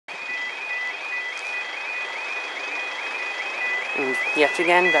And yet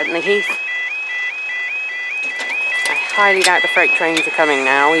again, Bentley Heath. I highly doubt the freight trains are coming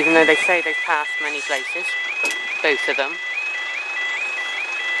now, even though they say they've passed many places. Both of them.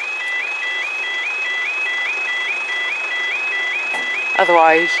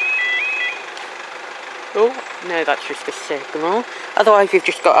 Otherwise... oh, no, that's just a signal. Otherwise, we've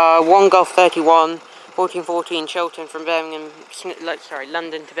just got 1 Golf 31, 1414 Chiltern from Birmingham,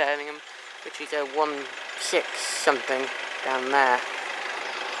 London to Birmingham, which is a 16 something down there.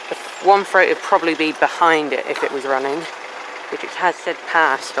 The one freight would probably be behind it if it was running, which it has said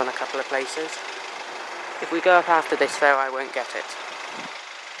passed on a couple of places. If we go up after this though, I won't get it.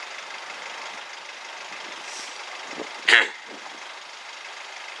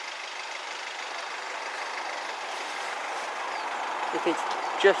 It is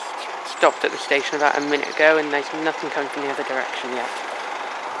just stopped at the station about a minute ago and there's nothing coming from the other direction yet.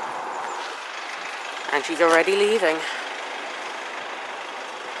 And she's already leaving.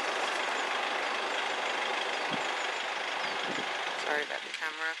 Sorry about the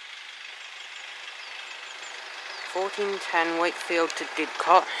camera. 1410 Wakefield to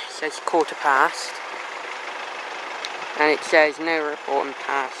Didcot, says quarter past. And it says no report and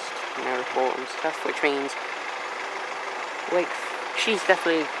past, no report and stuff, which means she's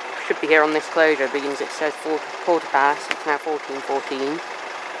definitely should be here on this closure because it says quarter past, it's now 14:14.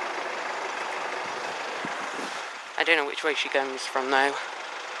 I don't know which way she comes from though.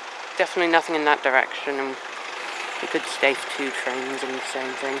 Definitely nothing in that direction, and we could stay for 2 trains and the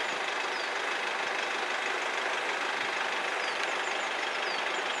same thing.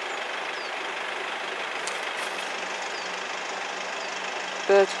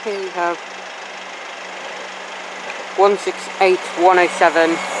 But here we have 168,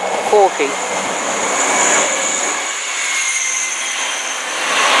 107, 40.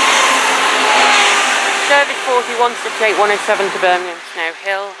 Service 40, 168, 107 to Birmingham, Snow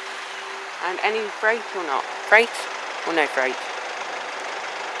Hill. And any freight or not? Freight or no freight?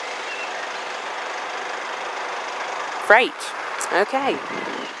 Freight. Okay.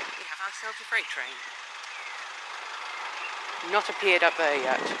 We have ourselves a freight train. Not appeared up there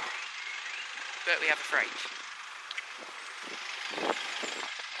yet. But we have a freight.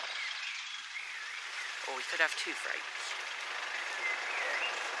 Or we could have 2 freights.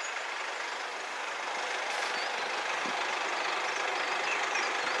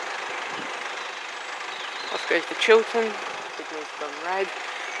 Off goes the Chiltern, signal's gone red,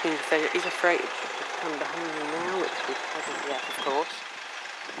 means if there is a freight, it should come behind me now, which we hasn't yet, of course.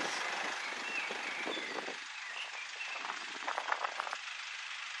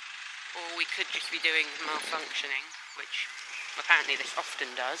 Or we could just be doing malfunctioning, which apparently this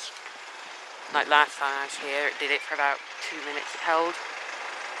often does. Like last time I was here, it did it for about 2 minutes it held,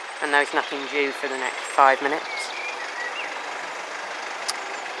 and there was nothing due for the next 5 minutes.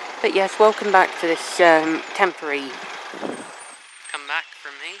 But yes, welcome back to this temporary comeback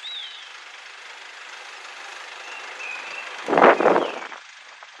from me.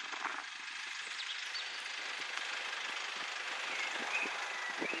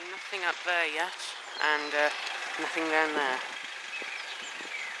 Nothing up there yet, and nothing down there.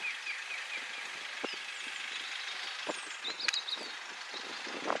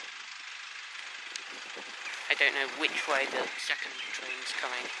 I don't know which way the second train's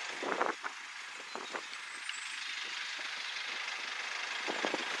coming.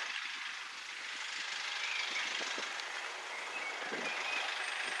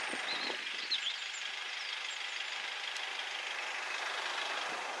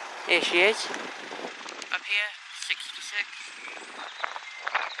 Here she is. Up here, 66.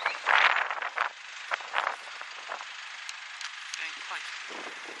 Going quite.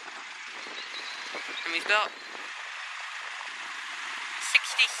 And we've got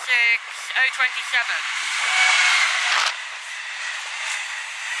 66,027.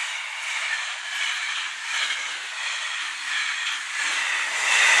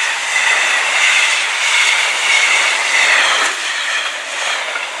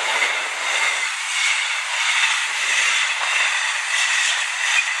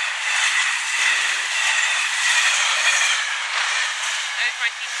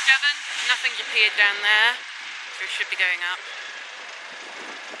 Nothing's appeared down there, so it should be going up.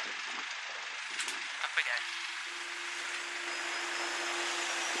 Up we go.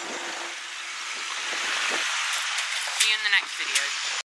 See you in the next video.